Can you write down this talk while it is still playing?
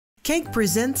Cake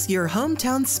presents your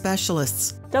hometown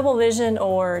specialists. Double vision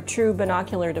or true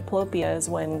binocular diplopia is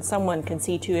when someone can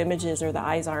see two images or the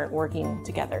eyes aren't working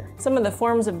together. Some of the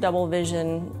forms of double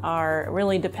vision are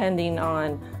really depending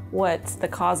on what the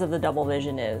cause of the double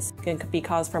vision is. It can be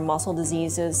caused from muscle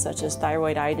diseases such as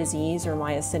thyroid eye disease or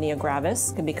myasthenia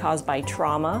gravis. It can be caused by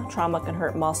trauma. Trauma can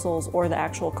hurt muscles or the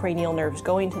actual cranial nerves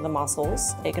going to the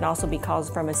muscles. It can also be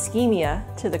caused from ischemia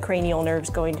to the cranial nerves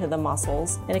going to the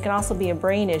muscles. And it can also be a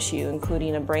brain issue,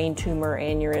 including a brain tumor,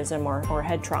 aneurysm, or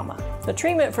head trauma. The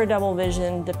treatment for double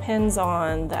vision depends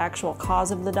on the actual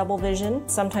cause of the double vision.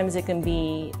 Sometimes it can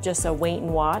be just a wait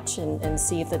and watch and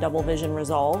see if the double vision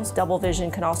resolves. Double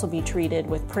vision can also be treated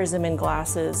with prism and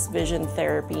glasses, vision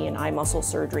therapy, and eye muscle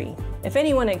surgery. If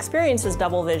anyone experiences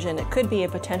double vision, it could be a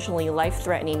potentially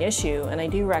life-threatening issue, and I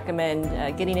do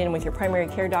recommend getting in with your primary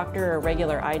care doctor or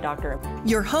regular eye doctor.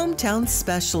 Your hometown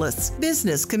specialists,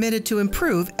 business committed to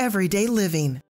improve everyday living.